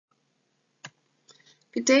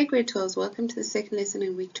Good day, grade 12s. Welcome to the second lesson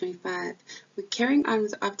in week 25. We're carrying on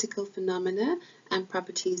with optical phenomena and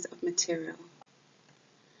properties of material.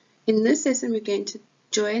 In this lesson, we're going to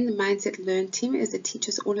join the Mindset Learn team as it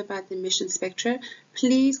teaches all about the emission spectra.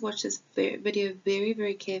 Please watch this video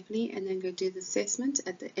very carefully and then go do the assessment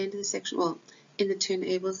at the end of the section, well, in the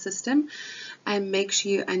turn-able system, and make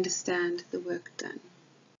sure you understand the work done.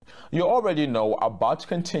 You already know about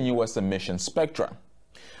continuous emission spectra.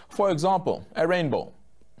 For example, a rainbow.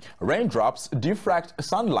 Raindrops diffract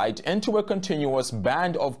sunlight into a continuous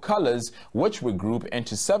band of colors which we group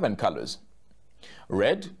into 7 colors: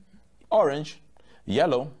 red, orange,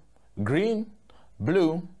 yellow, green,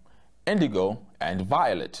 blue, indigo, and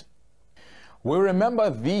violet. We remember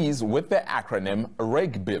these with the acronym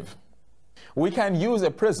REGBIV. We can use a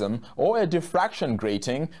prism or a diffraction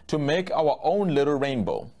grating to make our own little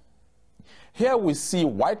rainbow. Here we see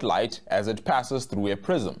white light as it passes through a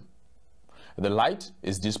prism. The light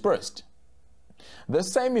is dispersed. The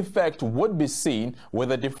same effect would be seen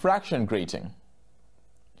with a diffraction grating.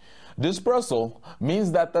 Dispersal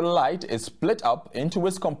means that the light is split up into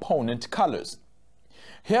its component colors.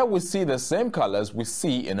 Here we see the same colors we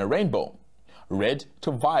see in a rainbow, red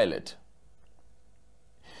to violet.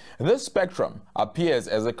 This spectrum appears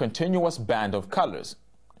as a continuous band of colors.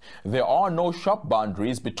 There are no sharp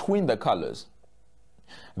boundaries between the colors.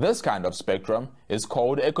 This kind of spectrum is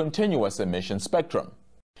called a continuous emission spectrum.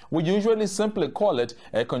 We usually simply call it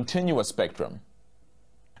a continuous spectrum.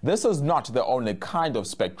 This is not the only kind of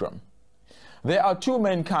spectrum. There are 2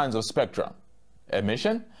 main kinds of spectra: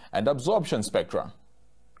 emission and absorption spectra.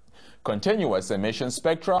 Continuous emission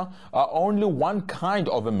spectra are only one kind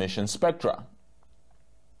of emission spectra.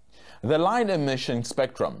 The line emission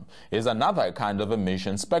spectrum is another kind of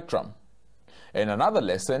emission spectrum. In another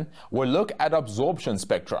lesson, we'll look at absorption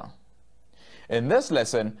spectra. In this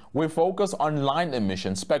lesson, we focus on line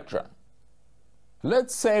emission spectra.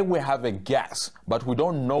 Let's say we have a gas, but we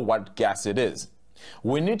don't know what gas it is.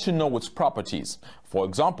 We need to know its properties. For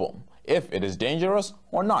example, if it is dangerous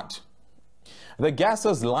or not. The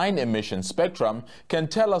gas's line emission spectrum can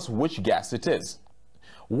tell us which gas it is.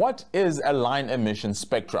 What is a line emission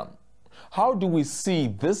spectrum? How do we see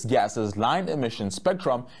this gas's line emission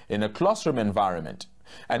spectrum in a classroom environment?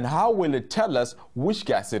 And how will it tell us which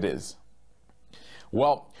gas it is?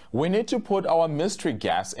 Well, we need to put our mystery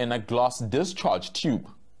gas in a glass discharge tube.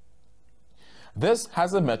 This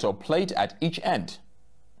has a metal plate at each end.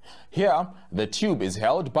 Here, the tube is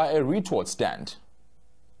held by a retort stand.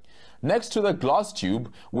 Next to the glass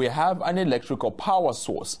tube, we have an electrical power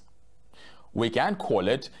source. We can call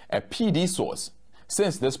it a PD source,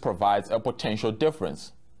 since this provides a potential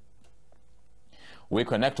difference. We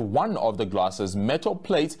connect one of the glass's metal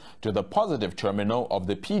plates to the positive terminal of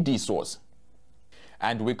the PD source,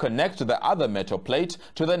 and we connect the other metal plate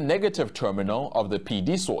to the negative terminal of the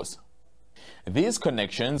PD source. These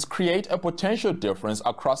connections create a potential difference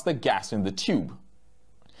across the gas in the tube.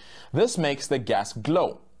 This makes the gas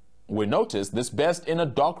glow. We notice this best in a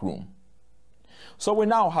dark room. So we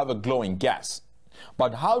now have a glowing gas.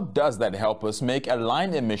 But how does that help us make a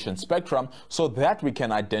line emission spectrum so that we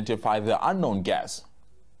can identify the unknown gas?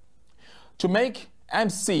 To make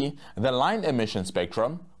and see the line emission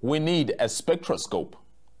spectrum, we need a spectroscope.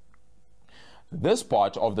 This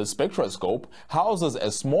part of the spectroscope houses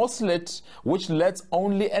a small slit which lets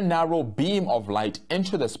only a narrow beam of light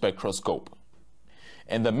into the spectroscope.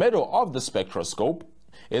 In the middle of the spectroscope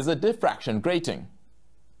is a diffraction grating.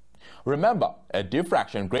 Remember, a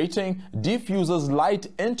diffraction grating diffuses light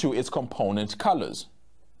into its component colors.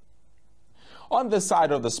 On the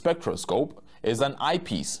side of the spectroscope is an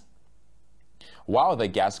eyepiece. While the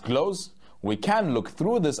gas glows, we can look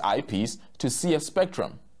through this eyepiece to see a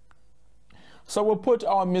spectrum. So we'll put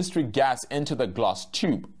our mystery gas into the glass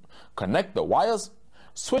tube, connect the wires,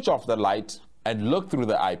 switch off the light, and look through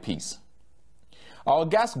the eyepiece. Our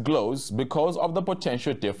gas glows because of the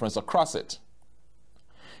potential difference across it.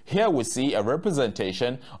 Here we see a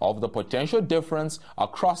representation of the potential difference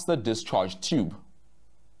across the discharge tube.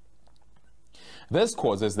 This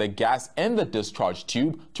causes the gas in the discharge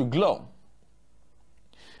tube to glow.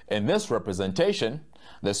 In this representation,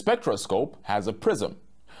 the spectroscope has a prism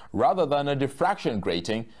rather than a diffraction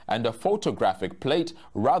grating and a photographic plate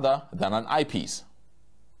rather than an eyepiece.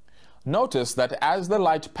 Notice that as the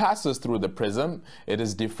light passes through the prism, it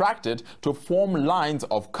is diffracted to form lines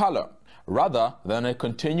of color rather than a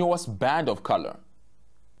continuous band of color.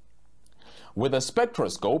 With a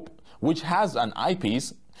spectroscope, which has an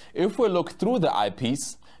eyepiece, if we look through the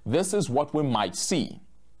eyepiece, this is what we might see.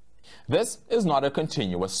 This is not a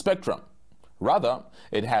continuous spectrum. Rather,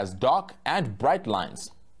 it has dark and bright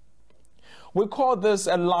lines. We call this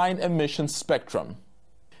a line emission spectrum.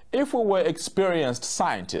 If we were experienced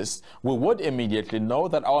scientists, we would immediately know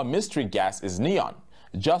that our mystery gas is neon,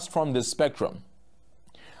 just from this spectrum.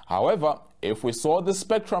 However, if we saw the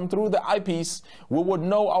spectrum through the eyepiece, we would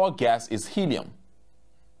know our gas is helium.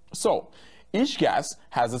 So, each gas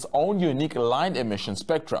has its own unique line emission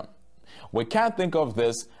spectrum. We can think of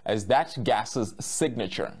this as that gas's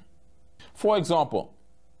signature. For example,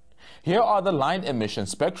 here are the line emission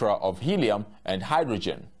spectra of helium and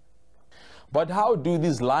hydrogen. But how do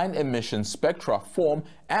these line emission spectra form,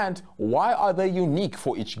 and why are they unique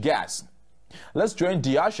for each gas? Let's join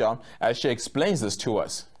Diasha as she explains this to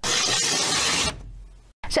us.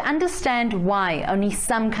 To understand why only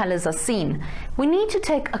some colors are seen, we need to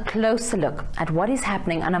take a closer look at what is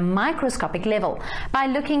happening on a microscopic level by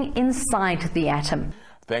looking inside the atom.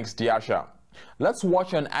 Thanks, Diasha. Let's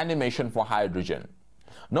watch an animation for hydrogen.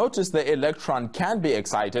 Notice the electron can be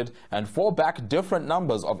excited and fall back different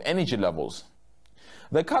numbers of energy levels.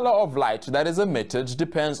 The color of light that is emitted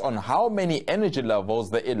depends on how many energy levels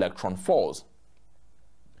the electron falls.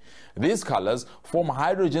 These colors form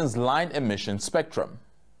hydrogen's line emission spectrum.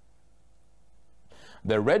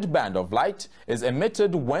 The red band of light is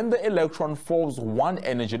emitted when the electron falls one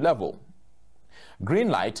energy level. Green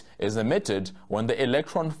light is emitted when the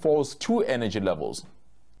electron falls 2 energy levels.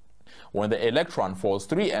 When the electron falls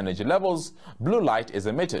 3 energy levels, blue light is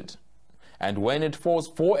emitted. And when it falls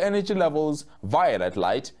 4 energy levels, violet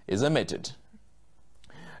light is emitted.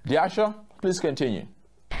 Diasha, please continue.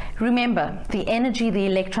 Remember, the energy the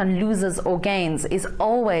electron loses or gains is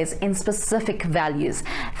always in specific values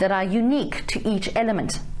that are unique to each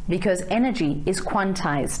element, because energy is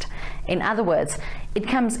quantized. In other words, it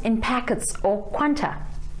comes in packets or quanta.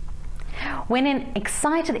 When an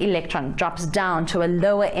excited electron drops down to a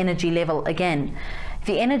lower energy level again,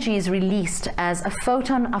 the energy is released as a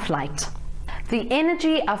photon of light. The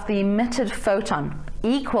energy of the emitted photon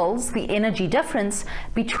equals the energy difference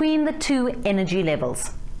between the two energy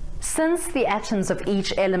levels. Since the atoms of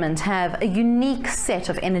each element have a unique set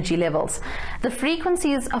of energy levels, the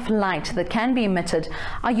frequencies of light that can be emitted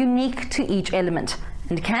are unique to each element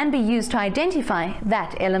and can be used to identify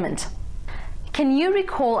that element. Can you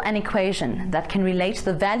recall an equation that can relate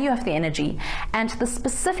the value of the energy and the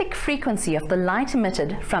specific frequency of the light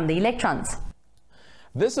emitted from the electrons?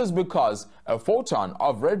 This is because a photon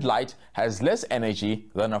of red light has less energy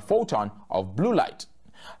than a photon of blue light.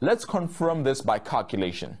 Let's confirm this by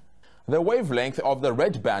calculation. The wavelength of the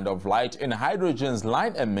red band of light in hydrogen's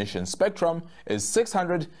line emission spectrum is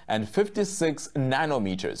 656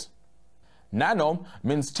 nanometers. Nano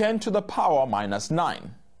means 10 to the power minus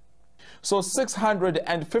 9. So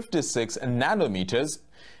 656 nanometers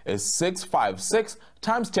is 656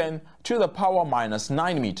 times 10 to the power minus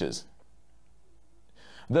 9 meters.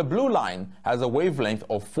 The blue line has a wavelength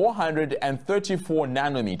of 434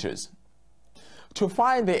 nanometers. To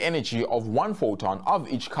find the energy of one photon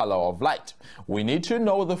of each color of light, we need to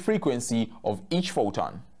know the frequency of each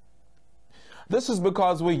photon. This is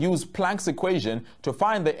because we use Planck's equation to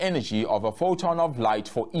find the energy of a photon of light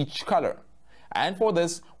for each color, and for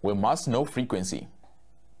this we must know frequency.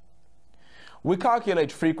 We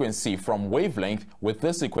calculate frequency from wavelength with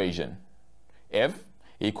this equation: F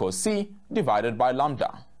equals c divided by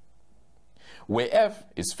lambda, where F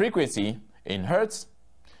is frequency in hertz,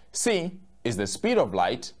 c is the speed of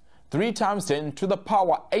light, 3 times 10 to the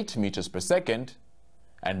power 8 meters per second,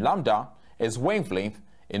 and lambda is wavelength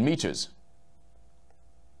in meters.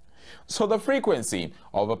 So the frequency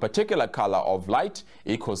of a particular color of light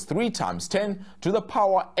equals 3 times 10 to the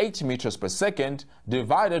power 8 meters per second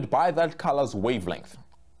divided by that color's wavelength.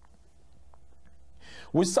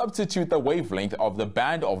 We substitute the wavelength of the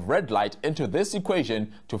band of red light into this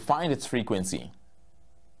equation to find its frequency.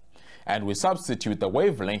 And we substitute the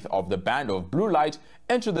wavelength of the band of blue light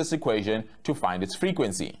into this equation to find its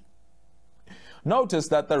frequency. Notice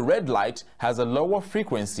that the red light has a lower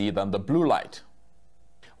frequency than the blue light.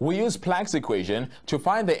 We use Planck's equation to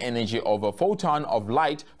find the energy of a photon of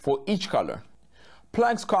light for each color.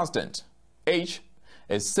 Planck's constant, H,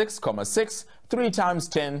 is 6,6 3 times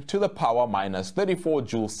 10 to the power minus 34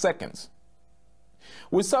 joules seconds.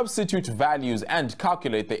 We substitute values and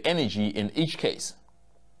calculate the energy in each case.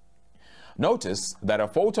 Notice that a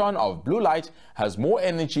photon of blue light has more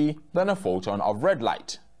energy than a photon of red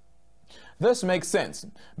light. This makes sense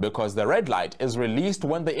because the red light is released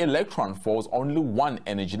when the electron falls only one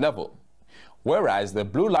energy level, whereas the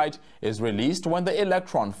blue light is released when the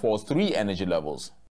electron falls 3 energy levels.